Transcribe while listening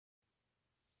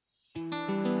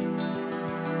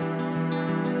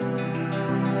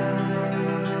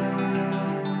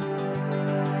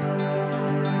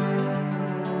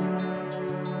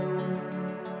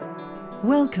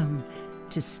Welcome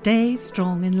to Stay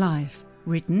Strong in Life,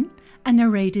 written and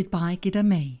narrated by Gida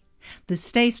May. The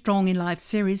Stay Strong in Life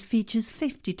series features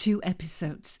 52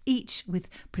 episodes, each with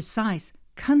precise,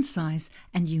 concise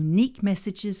and unique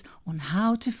messages on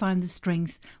how to find the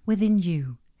strength within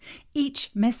you.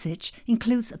 Each message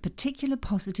includes a particular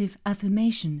positive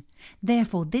affirmation.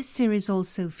 Therefore, this series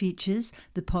also features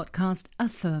the podcast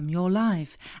Affirm Your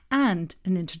Life and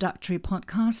an introductory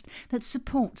podcast that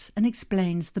supports and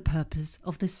explains the purpose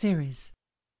of the series.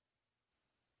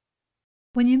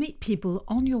 When you meet people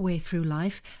on your way through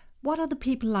life, what are the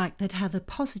people like that have a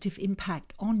positive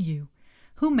impact on you?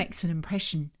 Who makes an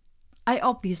impression? I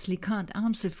obviously can't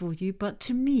answer for you, but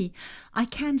to me, I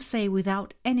can say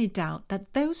without any doubt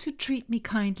that those who treat me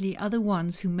kindly are the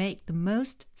ones who make the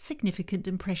most significant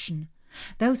impression.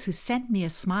 Those who send me a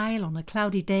smile on a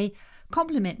cloudy day,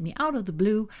 compliment me out of the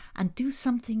blue, and do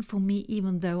something for me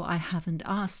even though I haven't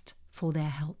asked for their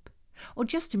help. Or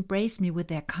just embrace me with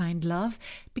their kind love,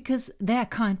 because their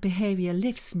kind behavior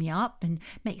lifts me up and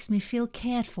makes me feel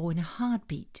cared for in a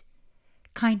heartbeat.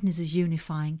 Kindness is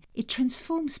unifying. It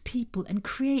transforms people and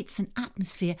creates an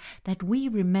atmosphere that we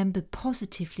remember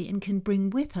positively and can bring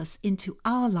with us into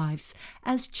our lives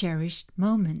as cherished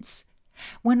moments.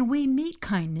 When we meet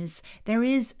kindness, there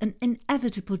is an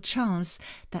inevitable chance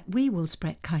that we will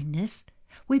spread kindness.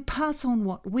 We pass on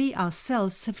what we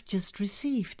ourselves have just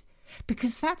received,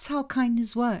 because that's how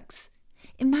kindness works.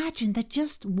 Imagine that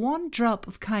just one drop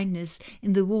of kindness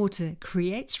in the water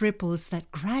creates ripples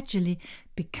that gradually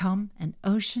become an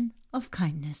ocean of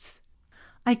kindness.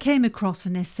 I came across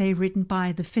an essay written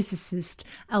by the physicist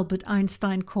Albert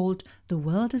Einstein called The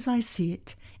World as I See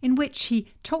It, in which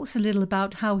he talks a little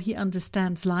about how he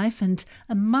understands life and,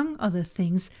 among other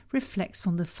things, reflects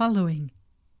on the following.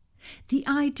 The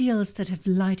ideals that have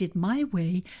lighted my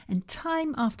way and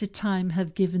time after time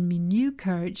have given me new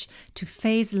courage to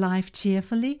face life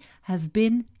cheerfully have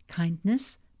been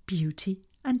kindness, beauty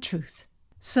and truth.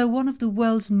 So one of the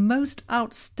world's most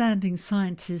outstanding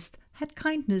scientists had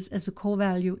kindness as a core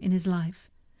value in his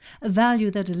life, a value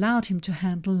that allowed him to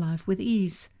handle life with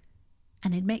ease.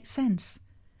 And it makes sense.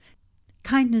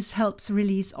 Kindness helps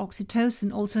release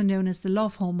oxytocin, also known as the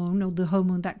love hormone, or the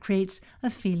hormone that creates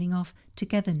a feeling of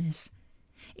togetherness.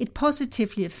 It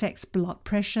positively affects blood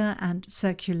pressure and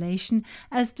circulation,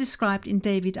 as described in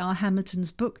David R.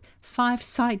 Hamilton's book, 5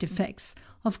 Side Effects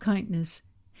of Kindness.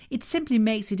 It simply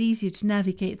makes it easier to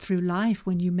navigate through life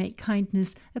when you make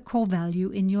kindness a core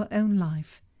value in your own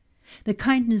life. The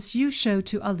kindness you show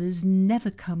to others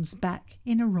never comes back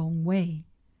in a wrong way.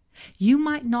 You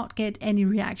might not get any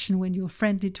reaction when you're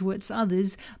friendly towards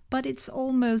others, but it's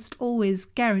almost always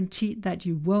guaranteed that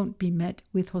you won't be met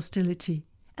with hostility.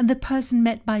 And the person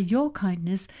met by your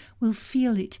kindness will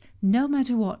feel it no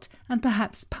matter what, and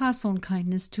perhaps pass on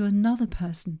kindness to another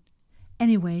person.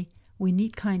 Anyway, we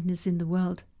need kindness in the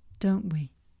world, don't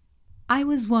we? I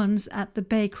was once at the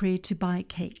bakery to buy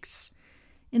cakes.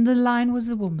 In the line was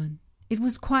a woman. It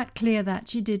was quite clear that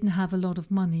she didn't have a lot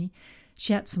of money.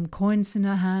 She had some coins in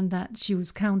her hand that she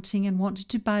was counting and wanted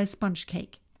to buy a sponge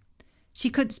cake.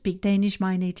 She couldn't speak Danish,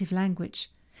 my native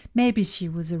language. Maybe she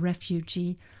was a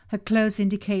refugee. Her clothes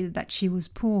indicated that she was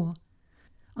poor.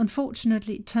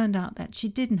 Unfortunately, it turned out that she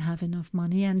didn't have enough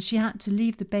money and she had to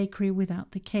leave the bakery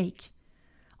without the cake.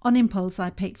 On impulse,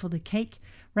 I paid for the cake,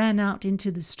 ran out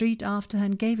into the street after her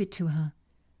and gave it to her.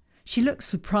 She looked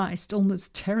surprised,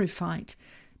 almost terrified.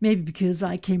 Maybe because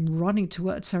I came running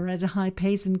towards her at a high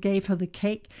pace and gave her the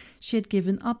cake she had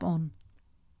given up on.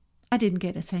 I didn't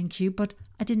get a thank you, but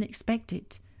I didn't expect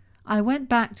it. I went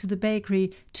back to the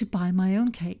bakery to buy my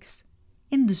own cakes.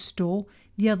 In the store,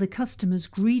 the other customers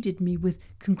greeted me with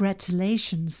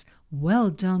congratulations. Well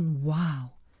done,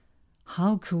 wow.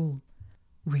 How cool.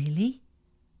 Really?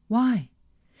 Why?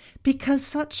 Because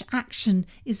such action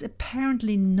is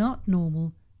apparently not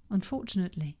normal,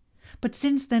 unfortunately. But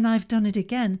since then I've done it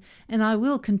again, and I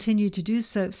will continue to do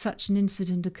so if such an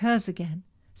incident occurs again.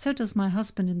 So does my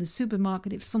husband in the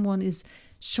supermarket if someone is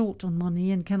short on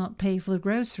money and cannot pay for the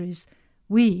groceries.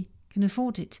 We can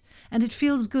afford it, and it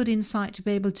feels good inside to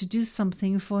be able to do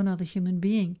something for another human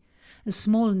being. A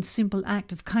small and simple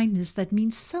act of kindness that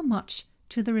means so much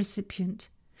to the recipient.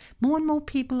 More and more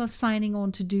people are signing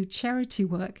on to do charity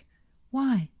work.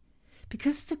 Why?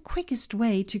 Because the quickest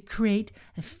way to create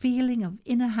a feeling of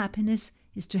inner happiness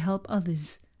is to help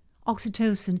others.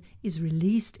 Oxytocin is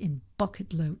released in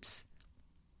bucket loads.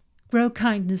 Grow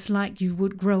kindness like you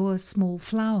would grow a small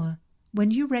flower.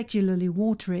 When you regularly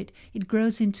water it, it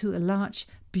grows into a large,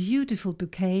 beautiful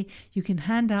bouquet you can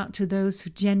hand out to those who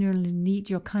genuinely need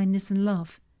your kindness and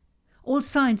love. All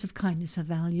signs of kindness have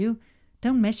value.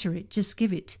 Don't measure it, just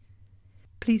give it.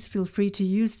 Please feel free to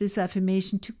use this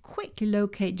affirmation to quickly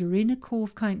locate your inner core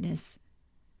of kindness.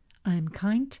 I am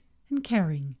kind and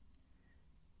caring.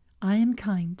 I am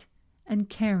kind and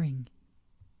caring.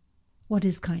 What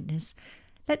is kindness?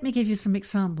 Let me give you some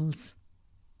examples.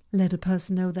 Let a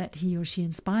person know that he or she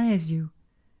inspires you.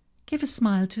 Give a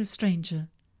smile to a stranger.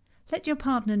 Let your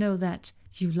partner know that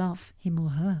you love him or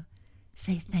her.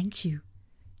 Say thank you.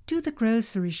 Do the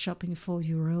grocery shopping for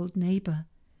your old neighbor.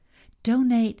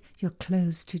 Donate your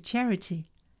clothes to charity.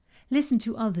 Listen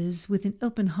to others with an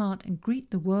open heart and greet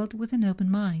the world with an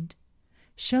open mind.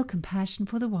 Show compassion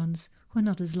for the ones who are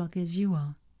not as lucky as you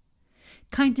are.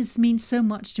 Kindness means so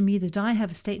much to me that I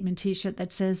have a statement t-shirt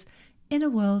that says, "In a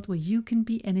world where you can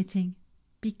be anything,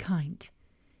 be kind."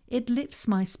 It lifts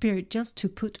my spirit just to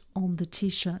put on the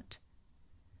t-shirt.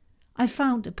 I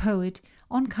found a poem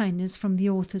on kindness from the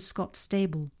author Scott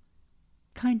Stable.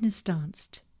 Kindness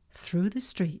danced through the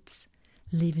streets,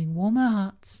 leaving warmer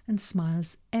hearts and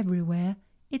smiles everywhere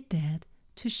it dared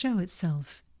to show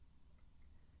itself.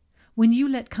 When you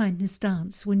let kindness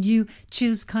dance, when you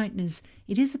choose kindness,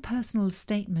 it is a personal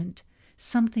statement,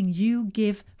 something you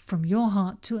give from your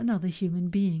heart to another human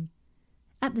being.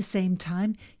 At the same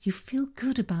time, you feel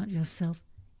good about yourself.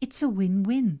 It's a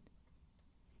win-win.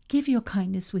 Give your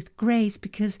kindness with grace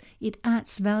because it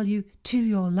adds value to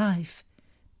your life.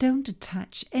 Don't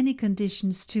attach any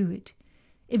conditions to it.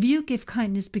 If you give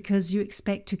kindness because you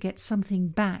expect to get something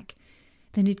back,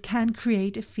 then it can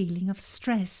create a feeling of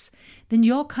stress. Then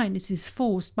your kindness is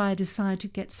forced by a desire to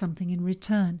get something in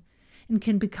return and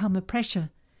can become a pressure.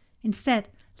 Instead,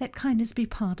 let kindness be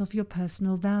part of your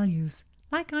personal values,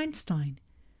 like Einstein.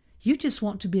 You just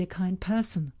want to be a kind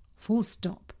person, full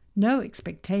stop, no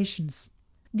expectations.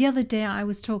 The other day I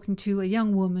was talking to a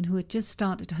young woman who had just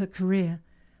started her career.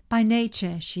 By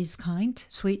nature, she's kind,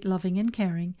 sweet, loving and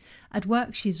caring. At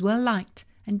work, she's well liked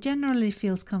and generally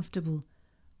feels comfortable.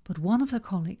 But one of her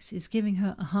colleagues is giving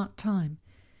her a hard time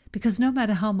because no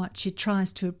matter how much she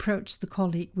tries to approach the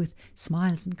colleague with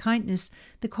smiles and kindness,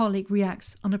 the colleague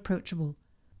reacts unapproachable.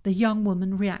 The young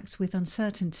woman reacts with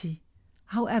uncertainty.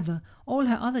 However, all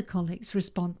her other colleagues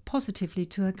respond positively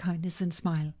to her kindness and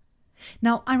smile.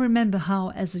 Now, I remember how,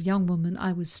 as a young woman,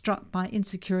 I was struck by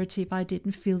insecurity if I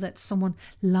didn't feel that someone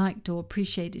liked or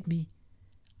appreciated me.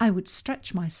 I would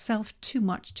stretch myself too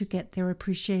much to get their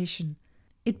appreciation.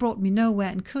 It brought me nowhere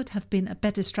and could have been a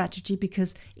better strategy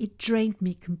because it drained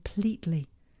me completely.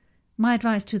 My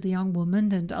advice to the young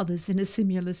woman and others in a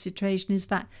similar situation is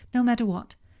that no matter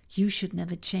what, you should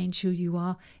never change who you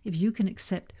are if you can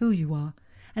accept who you are,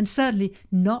 and certainly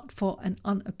not for an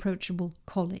unapproachable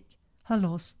colleague. Her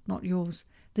loss, not yours.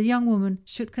 The young woman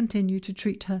should continue to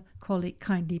treat her colleague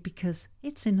kindly because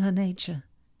it's in her nature.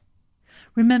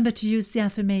 Remember to use the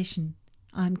affirmation,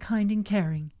 "I'm kind and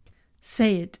caring."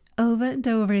 Say it over and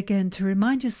over again to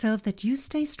remind yourself that you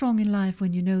stay strong in life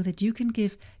when you know that you can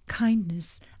give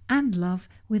kindness and love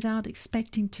without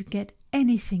expecting to get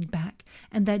anything back,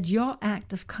 and that your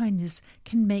act of kindness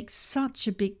can make such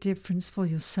a big difference for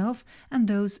yourself and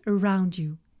those around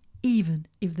you, even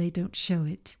if they don't show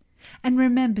it. And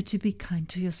remember to be kind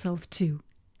to yourself too.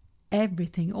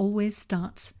 Everything always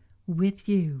starts with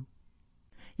you.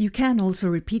 You can also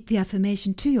repeat the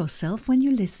affirmation to yourself when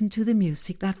you listen to the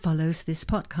music that follows this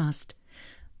podcast.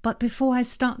 But before I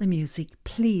start the music,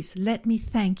 please let me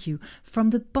thank you from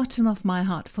the bottom of my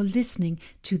heart for listening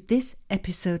to this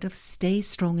episode of Stay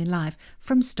Strong in Life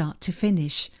from start to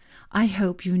finish. I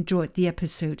hope you enjoyed the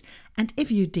episode, and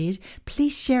if you did,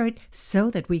 please share it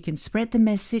so that we can spread the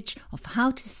message of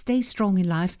how to stay strong in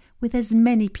life with as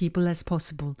many people as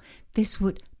possible. This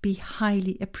would be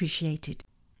highly appreciated.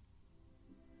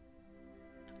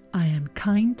 I am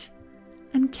kind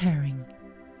and caring.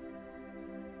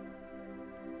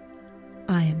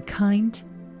 I am kind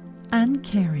and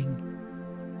caring.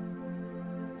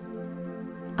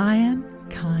 I am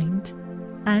kind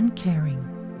and caring.